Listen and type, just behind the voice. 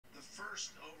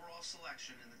overall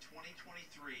selection in the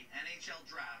 2023 NHL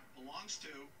Draft belongs to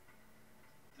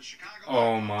the Chicago.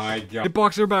 Oh my god.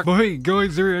 Hitbox are back. But hey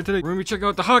guys, today we're gonna be checking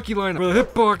out the hockey lineup for the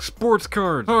Hitbox Sports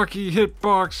Cards Hockey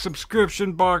Hitbox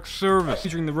Subscription Box Service,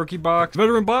 featuring the Rookie Box,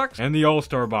 Veteran Box, and the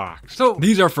All-Star Box. So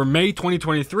these are for May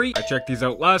 2023. I checked these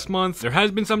out last month. There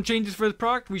has been some changes for this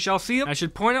product. We shall see them. I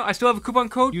should point out I still have a coupon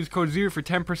code. Use code ZEERee for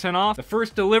 10% off the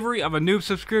first delivery of a new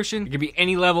subscription. It can be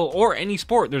any level or any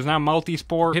sport. There's now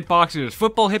multi-sport hitboxes. There's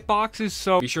football hitboxes.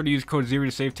 So be sure to use code ZEERee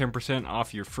to save 10%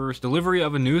 off your first delivery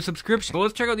of a new subscription. So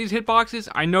let's check out these hitboxes.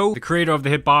 I know the creator of the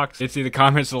hitbox did see the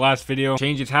comments of the last video.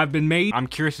 Changes have been made. I'm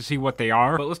curious to see what they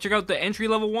are. But let's check out the entry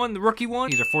level one, the rookie one.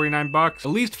 These are 49 bucks.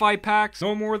 At least 5 packs.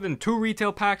 No more than 2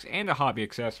 retail packs and a hobby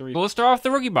accessory. So let's start off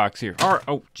the rookie box here.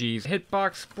 Oh geez.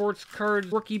 Hitbox Sports Cards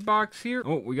rookie box here.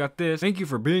 Oh, we got this. Thank you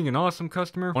for being an awesome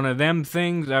customer. One of them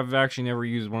things. I've actually never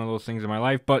used one of those things in my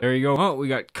life, but there you go. Oh, we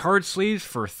got card sleeves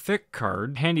for thick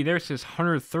card. Handy there, says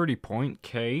 130 point.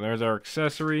 Okay. There's our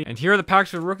accessory. And here are the packs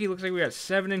for the rookie. Looks like we got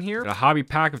 7 in here. Got a hobby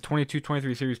pack of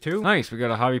 22-23 Series 2. Nice. We got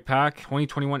a hobby pack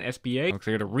 2021 SBA. Looks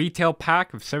like we got a retail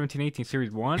pack of 17-18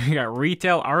 Series 1. We got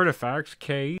retail artifacts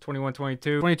K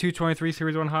 21-22 22-23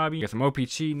 Series 1 hobby. We got some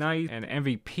o-pee-chee nice and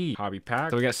MVP hobby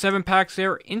pack. So we got 7 packs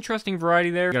there. Interesting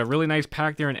variety there. We got a really nice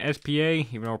pack there in SPA,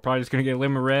 even though we're probably just gonna get a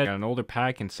lemon red. Got an older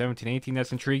pack in 17-18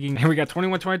 that's intriguing. And we got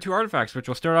 21-22 artifacts, which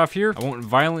we'll start off here. I won't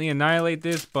violently annihilate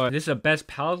this, but is this a best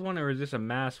pals one or is this a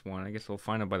mass one? I guess we'll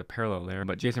find out by the parallel there.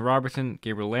 But Jason Robertson,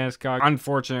 Gabriel Landeskog.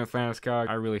 Unfortunate with Landeskog.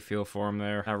 I really feel for him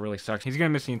there. That really sucks. He's gonna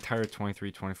miss the entire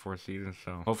 23-24 season,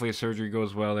 so hopefully his surgery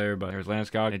goes well there. But there's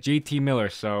Landeskog and JT Miller.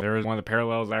 So there is one of the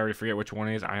parallels. I already forget which one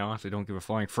it is. I honestly don't give a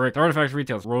flying frick. The artifacts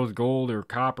retails rose gold or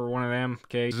copper, one of them.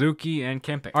 Okay, Suzuki and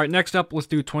Kempe. All right, next up, let's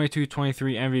do 22-23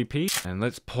 MVP, and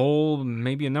let's pull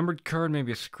maybe a numbered card,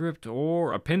 maybe a script,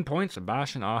 or a pinpoint.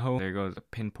 Sebastian Aho. There goes the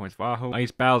pinpoints of Aho.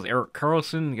 Nice battles. Erik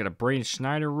Karlsson. We got a Braden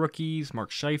Schneider rookies.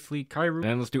 Mark Scheifele, Kairu.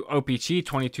 Then let's do o-pee-chee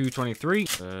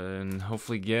 22-23, and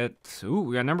hopefully get. Ooh,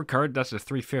 we got a numbered card. That's a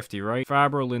 350, right?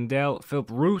 Fabro, Lindell, Philip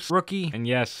Roos, rookie, and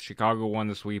yes, Chicago won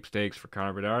the sweepstakes for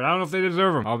Connor Bedard. I don't know if they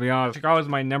deserve him. I'll be honest. Chicago is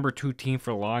my number 2 team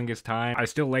for the longest time. I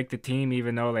still like the team,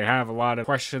 even though they have a lot of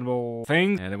questionable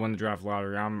things. And they won the draft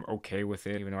lottery. I'm okay with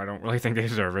it, even though I don't really think they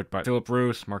deserve it. But Philip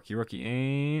Roos, marquee rookie,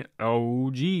 and oh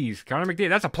geez, Connor McDavid.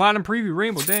 That's a platinum preview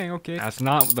rainbow. Dang, okay. That's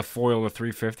not the foil of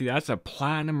 350. That's a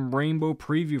platinum rainbow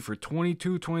preview for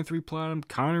 22-23 platinum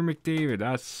Connor McDavid.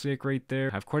 That's sick right there.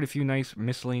 I have quite a few nice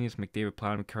miscellaneous McDavid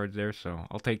platinum cards there, so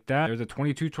I'll take that. There's a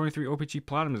 22-23 o-pee-chee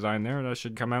platinum design there. That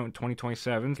should come out in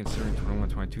 2027, considering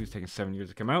 21-22 is taking 7 years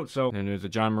to come out. So then there's a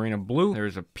John Marino blue.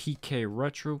 There's a PK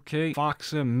retro. Okay,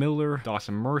 Foxa, Miller,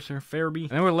 Dawson Mercer, Farabee.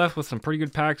 And then we're left with some pretty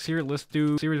good packs here. Let's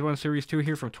do Series 1, Series 2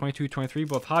 here from 22-23,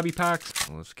 both hobby packs.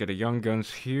 Let's get a Young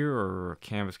Guns here, or a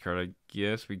canvas card, I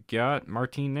guess. We got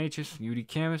Martin Necas, UD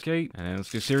Canvas Gate. And then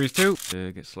let's do Series 2.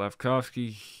 Get Slavkovsky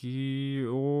here,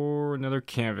 or another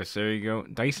canvas. There you go.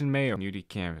 Dyson Mayo, UD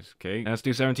Canvas. Okay. And let's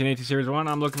do 17-18 Series 1.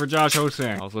 I'm looking for Josh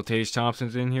Hosang. Also, Tage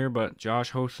Thompson's in here, but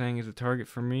Josh Hosang is a target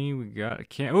for me. We got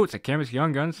a oh, it's a Canvas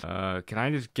Young Guns. Can I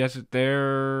just guess it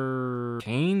there?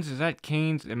 Canes? Is that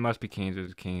Canes? It must be Canes.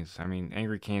 It's Canes. I mean,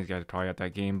 Angry Canes guys probably got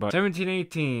that game, but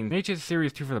 17-18. Necas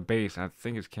Series 2 for the base. I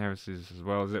think it's canvases as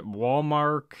well. Is it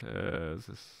Walmart? Is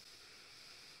this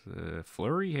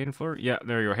Fleury? Hayden Fleury? Yeah,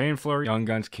 there you go. Hayden Fleury. Young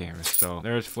Guns canvas. So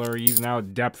there's Fleury. He's now a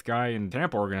depth guy in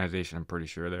Tampa organization, I'm pretty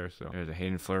sure there. So there's a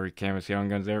Hayden Fleury canvas Young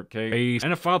Guns there. Okay. Base.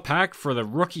 And a file pack for the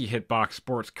rookie Hitbox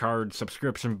Sports Card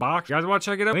subscription box. You guys want to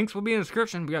check it out? Links will be in the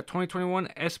description. We got 2021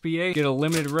 SBA. Get a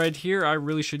limited red here. I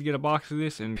really should get a box of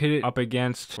this and pit it up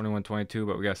against 21-22,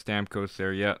 but we got Stamkos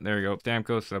there. Yeah, there you go.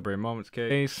 Stamkos, Celebrate Moments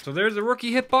case. So there's the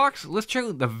rookie Hitbox. Let's check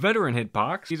out the veteran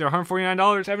Hitbox. These are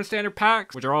 $149. 7 standard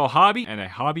packs, which are all hobby and a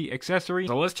hobby accessory.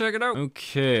 So let's check it out.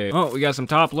 Okay. Oh, we got some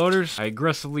top loaders. I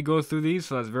aggressively go through these,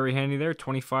 so that's very handy there.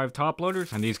 25 top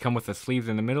loaders. And these come with the sleeves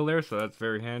in the middle there, so that's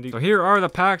very handy. So here are the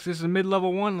packs. This is a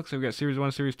mid-level one. Looks like we got Series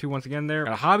 1, Series 2 once again there.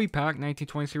 Got a hobby pack,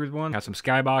 19-20 Series 1. Got some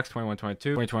Skybox, 21-22.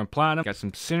 2021 Platinum. Got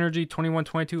some Synergy,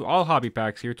 21-22. All hobby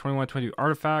packs here. 21-22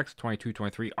 Artifacts,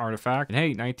 22-23 Artifact. And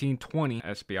hey, 19-20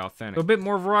 SB Authentic. So a bit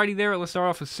more variety there. Let's start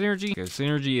off with Synergy. Because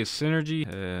Synergy is Synergy.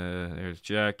 There's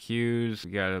Jack Hughes.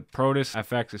 We got a Protus,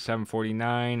 FX Artifacts is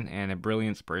 749 and a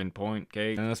Brilliant Spray and Point.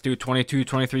 Okay, and let's do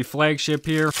 22-23 flagship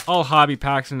here. All hobby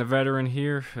packs in the veteran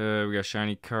here. We got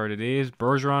shiny card. It is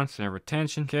Bergeron, Center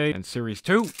Retention. Okay, and Series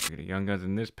 2. We got a Young Guns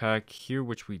in this pack here,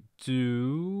 which we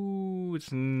do.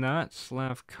 It's not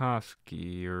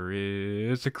Slavkovsky, or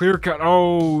it's a clear cut.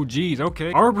 Oh, geez.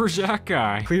 Okay, Arbor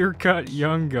Xhekaj, clear cut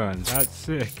Young Guns. That's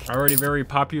sick. Already very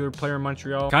popular player in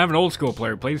Montreal. Kind of an old school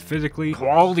player. Plays physically.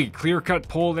 Quality clear cut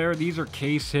pull there. These are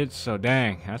case hits, so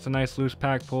dang, that's a nice loose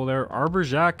pack pull there. Arbor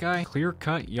Xhekaj, clear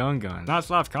cut Young Gun. Not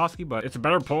Slavkovsky, but it's a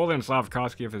better pull than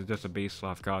Slavkovsky if it's just a base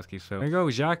Slavkovsky. So there you go,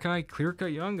 Xhekaj, clear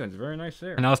cut Young Guns. Very nice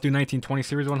there. And now let's do 1920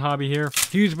 Series 1 hobby here.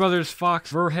 Hughes Brothers,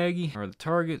 Fox, Verhage are the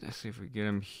target. Let's see if we get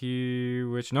him here.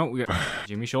 Which, no, we got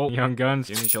Jimmy Schultz, Young Guns.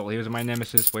 Jimmy Schultz, he was my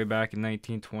nemesis way back in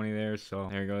 1920 there. So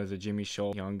there goes the Jimmy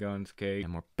Schultz, Young Guns. Okay,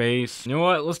 and more base. You know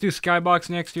what? Let's do Skybox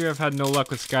next year. I've had no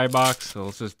luck with Skybox, so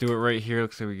let's just do it right here.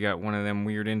 Looks like we got one of them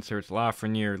weird inserts.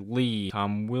 Lafreniere, Lee,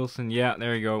 Tom Wilson. Yeah,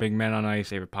 there you go. Big Men on Ice,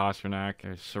 David Pasternak.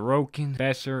 There's Sorokin,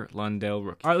 Besser, Lundell,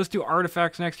 rookie. All right, let's do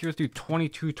Artifacts next year. Let's do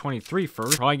 22-23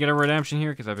 first. Probably get a redemption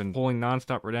here because I've been pulling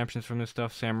nonstop redemptions from this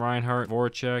stuff. Sam Reinhart,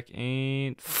 Voracek,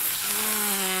 and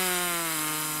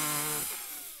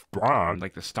Brad.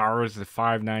 Like the Stars, the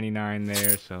 $5.99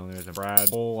 there. So there's a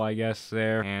Brad Bull, I guess,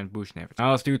 there. And Bushnevich.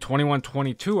 Now let's do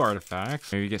 21-22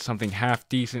 Artifacts. Maybe get something half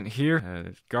decent here.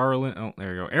 There's Garland. Oh,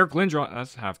 there you go. Eric Lindros.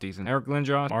 That's half decent. Eric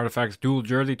Lindros. Artifacts dual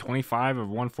jersey, 25 of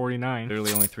 149.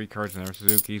 Literally only 3 cards in there.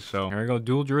 Suzuki. So there you go.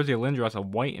 Dual jersey of Lindros. A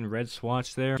white and red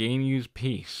swatch there. Game used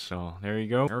piece. So there you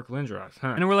go. Eric Lindros.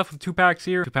 Huh. And then we're left with 2 packs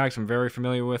here. 2 packs I'm very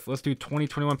familiar with. Let's do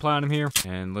 2021 Platinum here.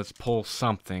 And let's pull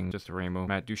something. Just a rainbow.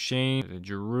 Matt Duchene. A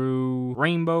Giroux.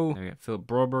 Rainbow. We got Philip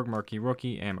Broberg, Marquee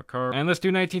Rookie, and McCarr. And let's do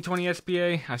 1920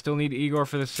 SBA. I still need Igor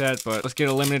for the set, but let's get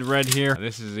a limited red here.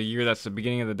 This is a year that's the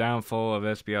beginning of the downfall of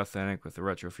SB Authentic with the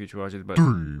retro future watches, but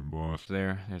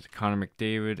there's Connor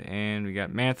McDavid, and we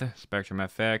got Mantha, Spectrum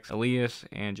FX, Elias,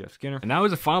 and Jeff Skinner. And now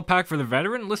is a final pack for the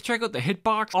veteran. Let's check out the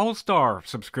Hitbox All-Star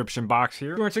subscription box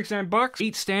here. $269,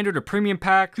 8 standard, a premium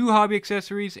pack, 2 hobby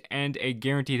accessories, and a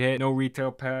guaranteed hit. No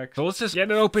retail pack. So let's just get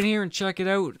it open here and check it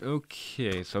out.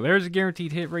 Okay, so there's a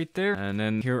guaranteed hit right there. And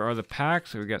then here are the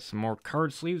packs. So we got some more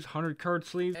card sleeves, 100 card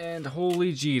sleeves. And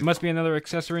holy geez, must be another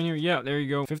accessory in here. Yeah, there you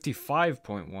go.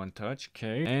 55.1 touch.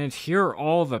 Okay. And here are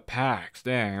all the packs.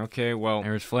 Dang. Okay, well,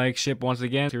 there's Flagship once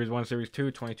again. Series 1, Series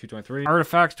 2, 22-23.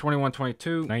 Artifacts,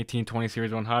 21-22. 1920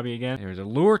 Series 1 Hobby again. There's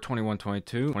Allure, 21-22.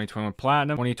 2021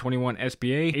 Platinum. 2021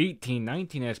 SBA.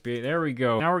 18-19 SBA. There we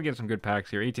go. Now we're getting some good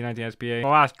packs here. 18-19 SBA. The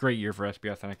last great year for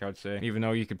SB Authentic, I would say. Even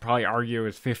though you could probably argue it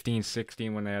was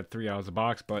 15-16 when they had 3 out of the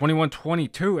box. But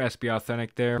 21-22 SB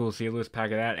Authentic there. Cool to see a loose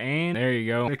pack of that. And there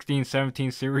you go.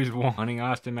 16-17 Series 1. Hunting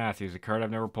Austin Matthews. A card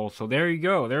I've never pulled. So there you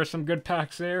go. There's some good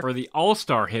packs there for the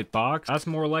All-Star hit box. That's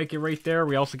more like it right there.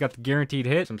 We also got the guaranteed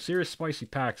hit. Some serious spicy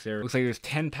packs there. Looks like there's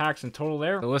 10 packs in total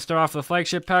there. So let's start off with the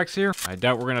flagship packs here. I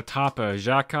doubt we're going to top a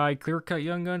Xhekaj clear cut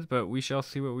Young Guns, but we shall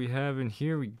see what we have in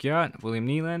here. We got William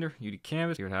Nylander, UD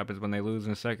Canvas. See what happens when they lose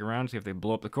in the second round. See if they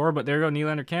blow up the core. But there you go,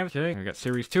 Nylander Canvas. Okay, we got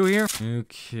Series 2 here.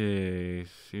 Okay,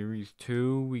 Series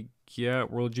 2, we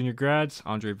got World Junior Grads,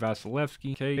 Andrei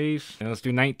Vasilevsky, case. And let's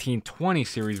do 1920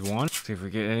 Series 1. See if we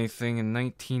get anything in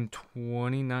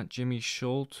 1920. Not Jimmy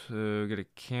Schultz. We get a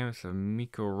canvas of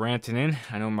Mikko Rantanen.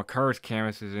 I know Makar's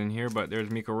canvas is in here, but there's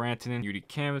Mikko Rantanen, UD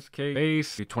Canvas, case.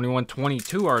 Base.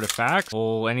 21-22 Artifacts.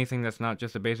 Pull anything that's not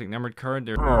just a basic numbered card.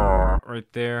 There, right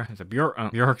there. There's a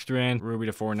Bjorkstrand. Ruby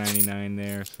to $4.99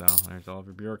 there. So there's all of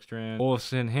your Bjorkstrand.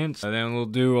 Olsen hints. And then we'll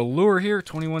do Allure here.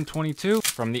 21-22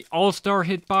 from the All-Star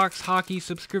Hitbox Hockey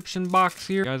subscription box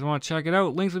here. You guys want to check it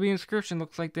out? Links will be in the description.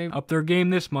 Looks like they've upped their game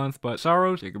this month. But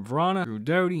Saros, Jacob Vrana, Drew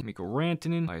Doughty, Mikko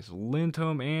Rantanen, Elias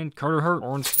Lindholm, and Carter Hart,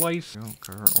 Orange Slice.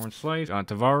 Carter Hart, Orange Slice. John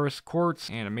Tavares, Quartz,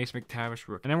 and a Mace McTavish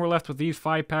rookie. And then we're left with these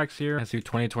 5 packs here. Let's do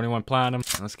 2021 Platinum.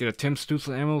 And let's get a Tim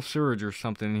Stützle Emil Surge or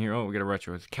something in here. Oh, we get a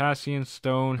retro. It's Cassian,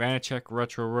 Stone, Vanacek,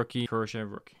 retro rookie,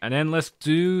 Kurashev rookie. And then let's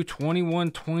do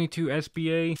 21-22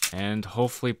 SBA and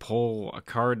hopefully pull a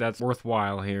card that's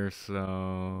worthwhile here.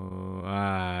 So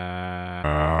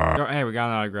hey, we got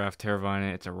an autograph.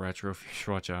 Teravainen. It's a retro.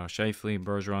 Watch out. Scheifele,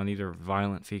 Bergeron. These are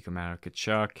violent. Fika Matter.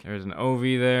 Kachuk. There's an OV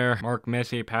there. Mark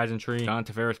Messier, Pageantry. John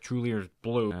Tavares, True Leaders,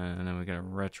 Blue. And then we got a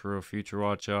retro Future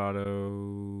Watch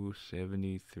Auto.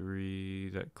 73.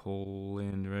 Is that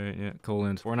Colin, right? Yeah,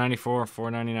 Colin's. 494,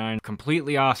 499.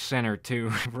 Completely off center,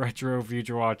 too. Retro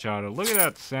Future Watch Auto. Look at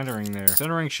that centering there.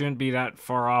 Centering shouldn't be that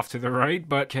far off to the right,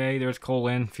 but okay, there's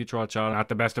Colin. Future Watch Auto. Not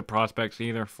the best of prospects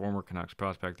either. Former Canucks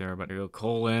prospect there, but here we go.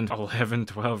 Colin.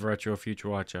 11-12 retro Future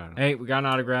Watch Auto. Hey, we got an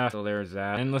autograph, so there's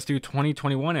that. And let's do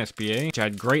 2021 SBA, which I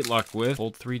had great luck with.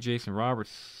 Hold 3 Jason Roberts.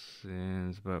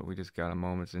 Sins, but we just got a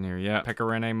moments in here. Yeah,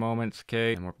 Pecorine moments.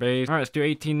 Okay, and more base. All right, let's do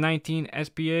 1819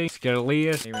 SBA.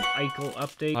 Scatalius. Aaron Eichel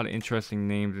update. A lot of interesting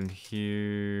names in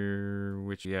here,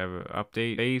 which we have an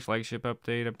update. Base flagship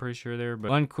update, I'm pretty sure there.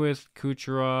 But Lundqvist,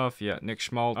 Kucherov. Yeah, Nick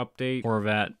Schmaltz update.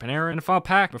 Horvat, Panarin. And a file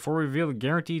pack before we reveal the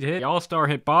guaranteed hit. The All-Star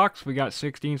hit box. We got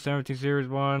 16-17 Series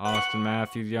 1. Austin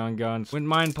Matthews, Young Guns. Wouldn't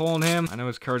mind pulling him. I know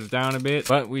his card's down a bit,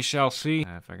 but we shall see.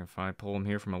 If I can finally pull him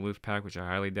here from a loose pack, which I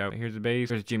highly doubt. Here's the base.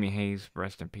 There's Jimmy Hayes.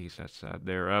 Rest in peace. That's sad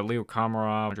there. Leo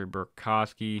Komarov. Andre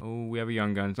Burakovsky. Oh, we have a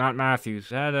Young Guns. Not Matthews. Is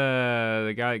that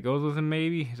the guy that goes with him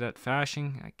maybe? Is that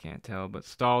Fashing? I can't tell, but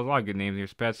Stahl. A lot of good names here.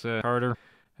 Spezza. Carter.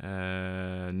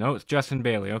 No, it's Justin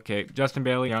Bailey. Okay, Justin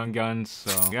Bailey, Young Guns.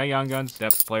 So, we got Young Guns,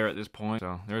 depth player at this point.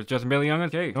 So, there's Justin Bailey, Young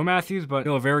Guns. Okay, no Matthews, but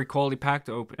still a very quality pack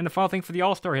to open. And the final thing for the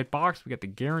All-Star hit box, we got the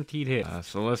guaranteed hit.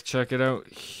 So, let's check it out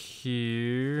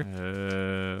here.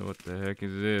 What the heck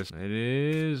is this? It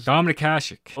is Dominic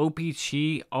Hasek.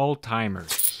 o-pee-chee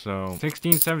all-timers. So,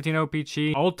 16-17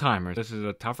 o-pee-chee all-timers. This is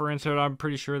a tougher insert, I'm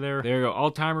pretty sure there. There you go,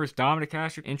 all-timers, Dominic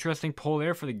Hasek. Interesting pull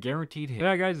there for the guaranteed hit.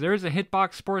 Yeah, guys, there's a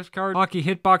Hitbox Sports Card Hockey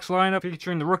Hitbox lineup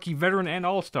featuring the rookie, veteran, and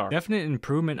all-star. Definite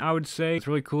improvement, I would say. It's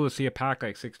really cool to see a pack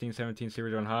like 16-17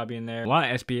 Series 1 Hobby in there. A lot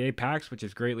of SBA packs, which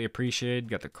is greatly appreciated.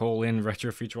 Got the Cole in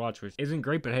Retro Feature Watch, which isn't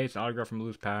great, but hey, it's an autograph from a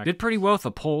loose pack. Did pretty well with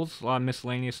the pulls. A lot of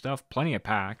miscellaneous stuff. Plenty of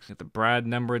packs. Got the Brad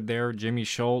numbered there. Jimmy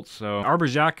Schultz. So, Arbor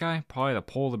Xhekaj, probably the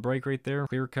pull of the break right there.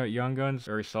 Clear cut Young Guns.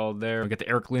 Very solid there. We got the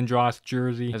Eric Lindros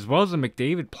jersey, as well as the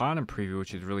McDavid Platinum preview,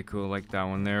 which is really cool. I like that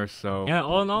one there. So, yeah,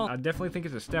 all in all, I definitely think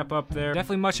it's a step up there.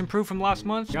 Definitely much improved from last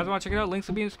month. You guys want to check it out? Links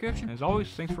will be in the description. As always,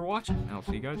 thanks for watching, and I'll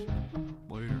see you guys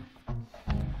later.